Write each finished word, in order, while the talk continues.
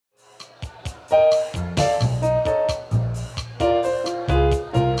Let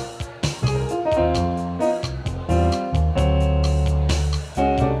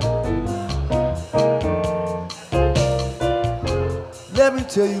me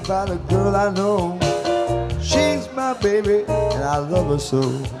tell you about a girl I know. She's my baby and I love her so.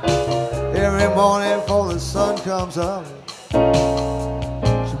 Every morning before the sun comes up,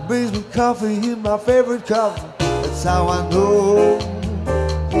 she brings me coffee in my favorite cup. That's how I know.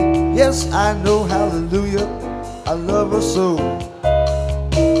 Yes, I know, hallelujah, I love her so.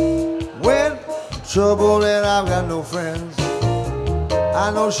 When I'm troubled and I've got no friends,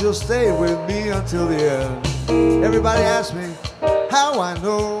 I know she'll stay with me until the end. Everybody asks me how I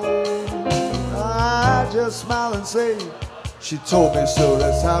know. I just smile and say, she told me so,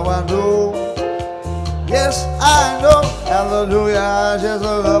 that's how I know. Yes, I know, hallelujah, I just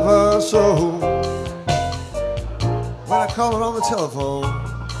love her so. When I call her on the telephone,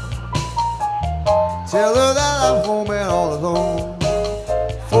 tell her that I'm home and all alone.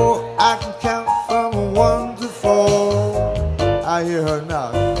 For I can count from 1 to 4. I hear her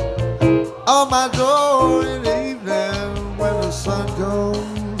knock on my door in the evening when the sun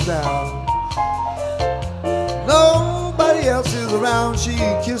goes down. Nobody else is around. She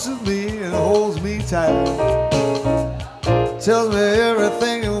kisses me and holds me tight, tells me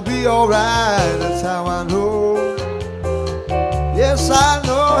everything will be alright. That's how I know. Yes, I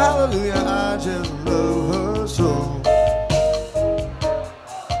know, hallelujah, I just love her so.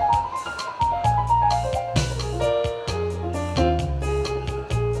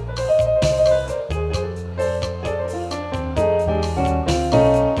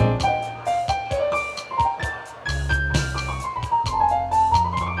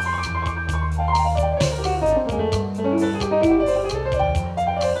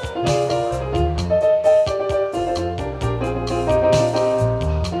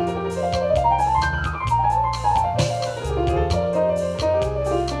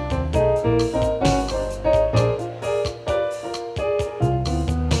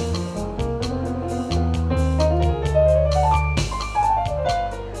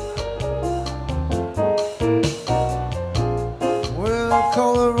 I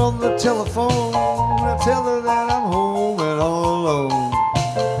call her on the telephone, I tell her that I'm home and all alone.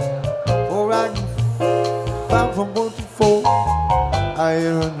 For I can find from 1 to 4. I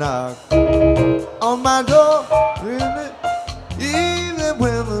hear her knock on my door in the evening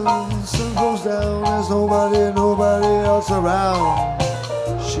when the sun goes down. There's nobody else around.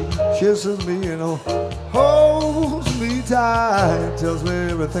 She kisses me and holds me tight, tells me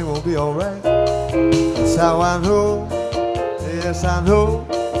everything will be alright. That's how I know. Yes, I know,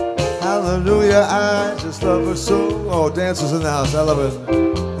 hallelujah, I just love her so. Oh, dancers in the house, I love it.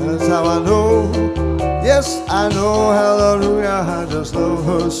 That's how I know. Yes, I know, hallelujah, I just love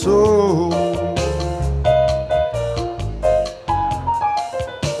her so.